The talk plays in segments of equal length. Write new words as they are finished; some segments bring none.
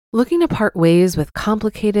Looking to part ways with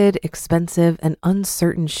complicated, expensive, and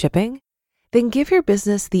uncertain shipping? Then give your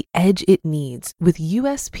business the edge it needs with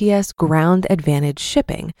USPS Ground Advantage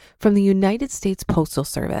shipping from the United States Postal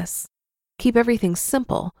Service. Keep everything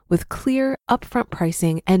simple with clear, upfront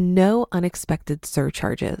pricing and no unexpected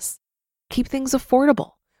surcharges. Keep things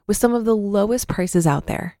affordable with some of the lowest prices out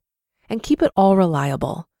there. And keep it all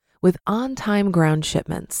reliable with on-time ground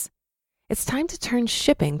shipments. It's time to turn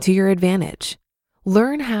shipping to your advantage.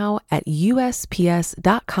 Learn how at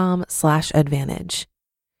USPS.com/advantage.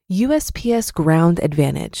 USPS Ground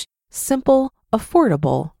Advantage. Simple,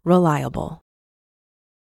 affordable, reliable.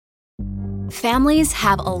 Families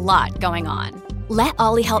have a lot going on. Let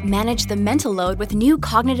Ollie help manage the mental load with new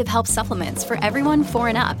cognitive help supplements for everyone 4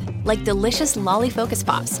 and up, like delicious Lolly Focus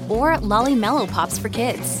Pops or Lolly Mellow Pops for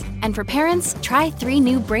kids. And for parents, try 3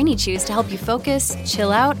 new Brainy Chews to help you focus,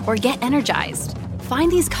 chill out, or get energized. Find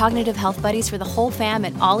these cognitive health buddies for the whole fam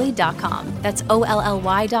at ollie.com. That's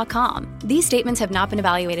OLLY.com. These statements have not been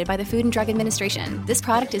evaluated by the Food and Drug Administration. This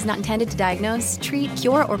product is not intended to diagnose, treat,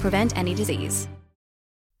 cure, or prevent any disease.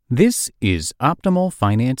 This is Optimal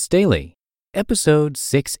Finance Daily, episode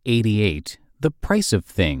 688, The Price of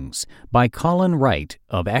Things, by Colin Wright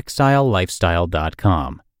of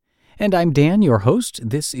ExileLifestyle.com. And I'm Dan, your host.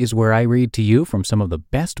 This is where I read to you from some of the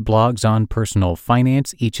best blogs on personal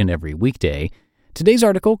finance each and every weekday. Today's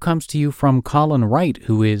article comes to you from Colin Wright,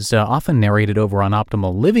 who is often narrated over on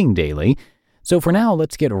Optimal Living Daily. So for now,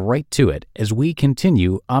 let's get right to it as we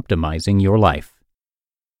continue optimizing your life.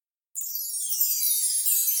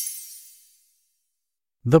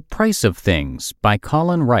 The Price of Things by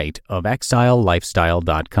Colin Wright of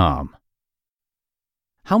ExileLifestyle.com.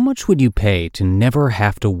 How much would you pay to never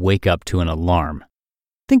have to wake up to an alarm?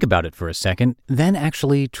 Think about it for a second, then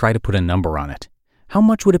actually try to put a number on it. How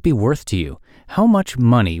much would it be worth to you? How much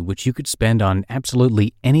money, which you could spend on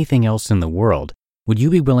absolutely anything else in the world, would you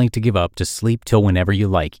be willing to give up to sleep till whenever you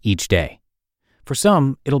like each day? For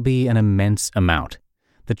some, it'll be an immense amount.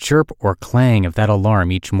 The chirp or clang of that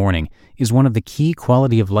alarm each morning is one of the key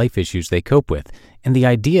quality of life issues they cope with, and the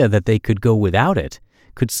idea that they could go without it,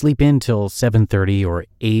 could sleep in till 7:30 or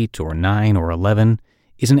 8 or 9 or 11,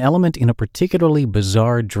 is an element in a particularly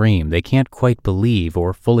bizarre dream they can't quite believe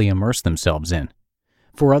or fully immerse themselves in.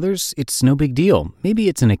 For others, it's no big deal. Maybe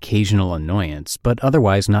it's an occasional annoyance, but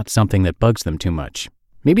otherwise not something that bugs them too much.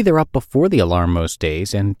 Maybe they're up before the alarm most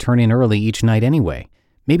days and turn in early each night anyway.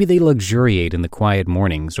 Maybe they luxuriate in the quiet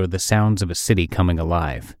mornings or the sounds of a city coming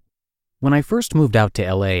alive. When I first moved out to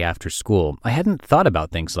LA after school, I hadn't thought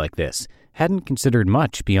about things like this, hadn't considered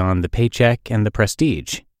much beyond the paycheck and the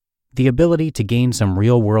prestige. The ability to gain some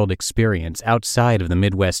real-world experience outside of the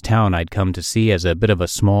Midwest town I'd come to see as a bit of a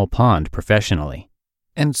small pond professionally.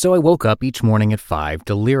 And so I woke up each morning at 5,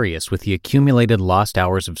 delirious with the accumulated lost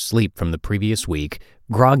hours of sleep from the previous week,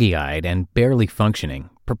 groggy-eyed and barely functioning,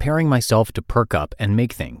 preparing myself to perk up and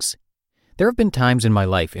make things. There have been times in my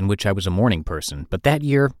life in which I was a morning person, but that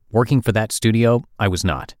year, working for that studio, I was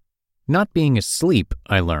not. Not being asleep,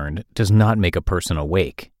 I learned, does not make a person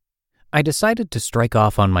awake. I decided to strike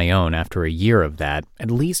off on my own after a year of that,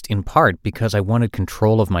 at least in part because I wanted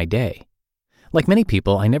control of my day. Like many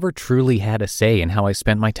people, I never truly had a say in how I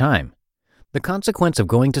spent my time. The consequence of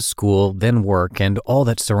going to school, then work, and all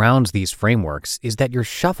that surrounds these frameworks is that you're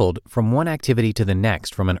shuffled from one activity to the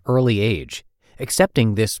next from an early age,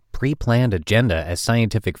 accepting this pre-planned agenda as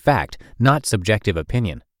scientific fact, not subjective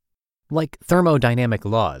opinion. Like thermodynamic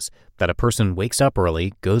laws, that a person wakes up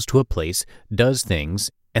early, goes to a place, does things,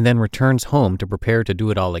 and then returns home to prepare to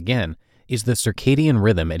do it all again, is the circadian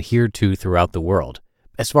rhythm adhered to throughout the world,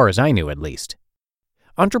 as far as I knew at least.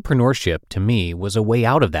 Entrepreneurship, to me, was a way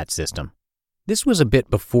out of that system. This was a bit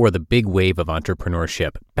before the big wave of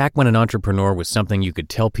entrepreneurship, back when an entrepreneur was something you could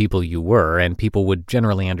tell people you were and people would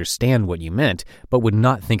generally understand what you meant, but would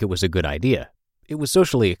not think it was a good idea. It was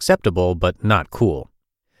socially acceptable, but not cool.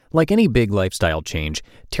 Like any big lifestyle change,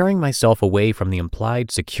 tearing myself away from the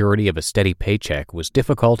implied security of a steady paycheck was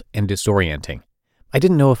difficult and disorienting. I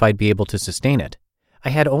didn't know if I'd be able to sustain it. I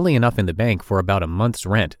had only enough in the bank for about a month's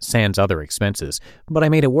rent, sans other expenses, but I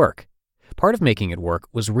made it work. Part of making it work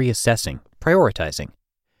was reassessing, prioritizing.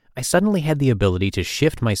 I suddenly had the ability to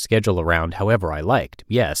shift my schedule around however I liked,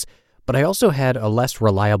 yes, but I also had a less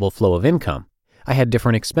reliable flow of income. I had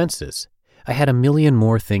different expenses. I had a million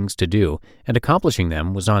more things to do, and accomplishing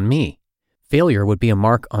them was on me. Failure would be a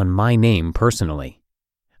mark on my name personally.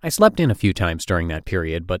 I slept in a few times during that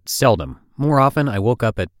period, but seldom. More often, I woke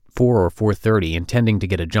up at 4 or 4:30 intending to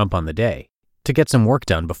get a jump on the day. to get some work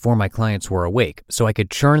done before my clients were awake so I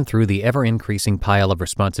could churn through the ever-increasing pile of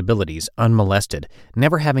responsibilities unmolested,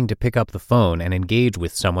 never having to pick up the phone and engage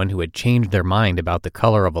with someone who had changed their mind about the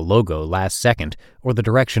color of a logo last second or the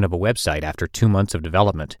direction of a website after 2 months of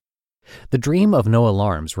development. The dream of no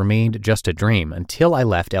alarms remained just a dream until I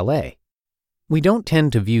left LA. We don't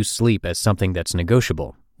tend to view sleep as something that's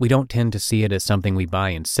negotiable. We don't tend to see it as something we buy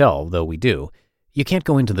and sell, though we do. You can't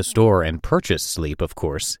go into the store and purchase sleep, of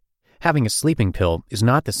course. Having a sleeping pill is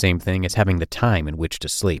not the same thing as having the time in which to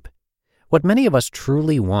sleep. What many of us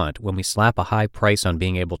truly want when we slap a high price on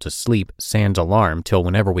being able to sleep sans alarm till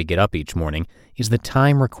whenever we get up each morning is the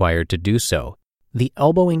time required to do so, the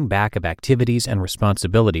elbowing back of activities and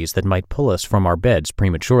responsibilities that might pull us from our beds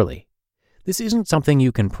prematurely. This isn't something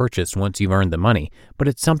you can purchase once you've earned the money, but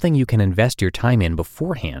it's something you can invest your time in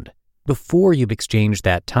beforehand, before you've exchanged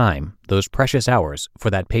that time, those precious hours, for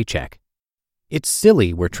that paycheck. It's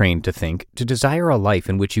silly, we're trained to think, to desire a life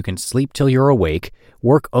in which you can sleep till you're awake,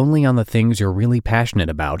 work only on the things you're really passionate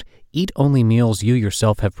about, eat only meals you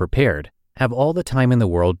yourself have prepared, have all the time in the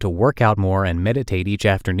world to work out more and meditate each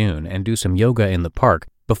afternoon and do some yoga in the park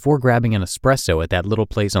before grabbing an espresso at that little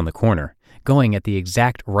place on the corner, going at the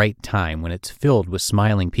exact right time when it's filled with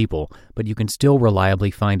smiling people, but you can still reliably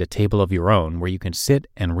find a table of your own where you can sit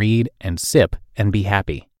and read and sip and be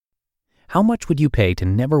happy. How much would you pay to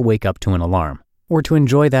never wake up to an alarm, or to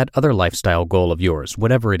enjoy that other lifestyle goal of yours,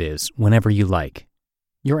 whatever it is, whenever you like?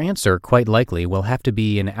 Your answer, quite likely, will have to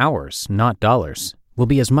be in hours, not dollars. Will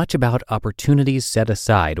be as much about opportunities set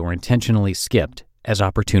aside or intentionally skipped as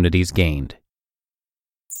opportunities gained.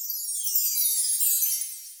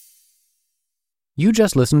 You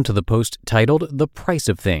just listened to the post titled The Price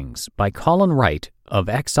of Things by Colin Wright of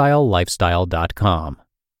ExileLifestyle.com.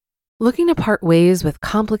 Looking to part ways with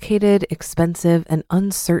complicated, expensive, and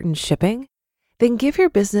uncertain shipping? Then give your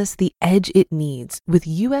business the edge it needs with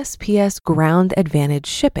USPS Ground Advantage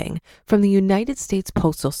shipping from the United States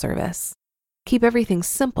Postal Service. Keep everything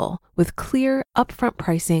simple with clear, upfront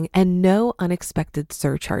pricing and no unexpected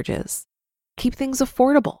surcharges. Keep things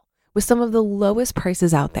affordable with some of the lowest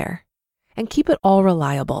prices out there. And keep it all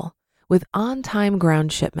reliable with on-time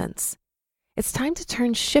ground shipments. It's time to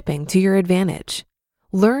turn shipping to your advantage.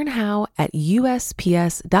 Learn how at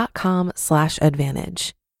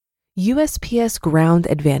USPS.com/advantage. USPS Ground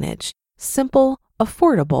Advantage. Simple,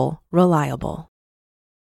 affordable, reliable.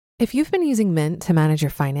 If you've been using Mint to manage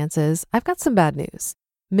your finances, I've got some bad news.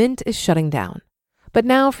 Mint is shutting down. But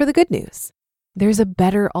now for the good news. There's a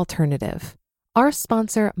better alternative. Our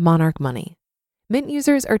sponsor, Monarch Money. Mint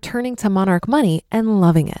users are turning to Monarch Money and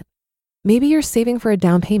loving it. Maybe you're saving for a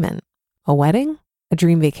down payment, a wedding, a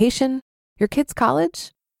dream vacation, your kids'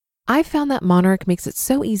 college. I've found that Monarch makes it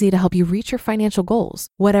so easy to help you reach your financial goals,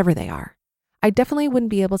 whatever they are. I definitely wouldn't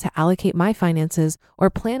be able to allocate my finances or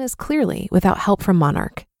plan as clearly without help from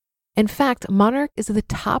Monarch. In fact, Monarch is the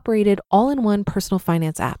top-rated all-in-one personal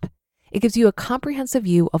finance app. It gives you a comprehensive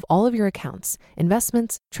view of all of your accounts,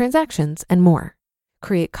 investments, transactions, and more.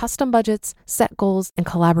 Create custom budgets, set goals, and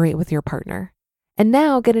collaborate with your partner. And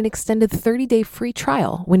now get an extended 30-day free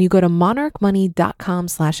trial when you go to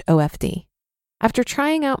monarchmoney.com/OFD. After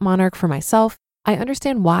trying out Monarch for myself, I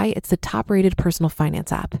understand why it's the top-rated personal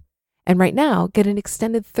finance app. And right now, get an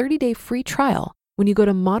extended 30-day free trial when you go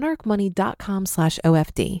to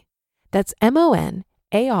monarchmoney.com/OFD. That's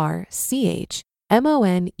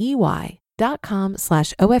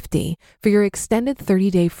monarchmoney.com/OFD for your extended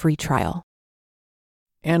 30-day free trial.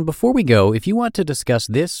 And before we go, if you want to discuss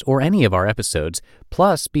this or any of our episodes,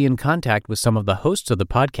 plus be in contact with some of the hosts of the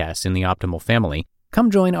podcasts in the Optimal family,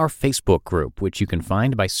 come join our Facebook group, which you can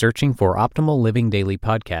find by searching for Optimal Living Daily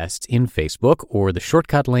Podcasts in Facebook, or the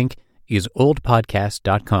shortcut link is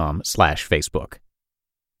oldpodcast.com/Facebook.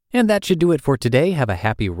 And that should do it for today. Have a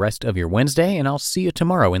happy rest of your Wednesday, and I'll see you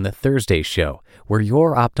tomorrow in the Thursday show, where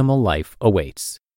your optimal life awaits.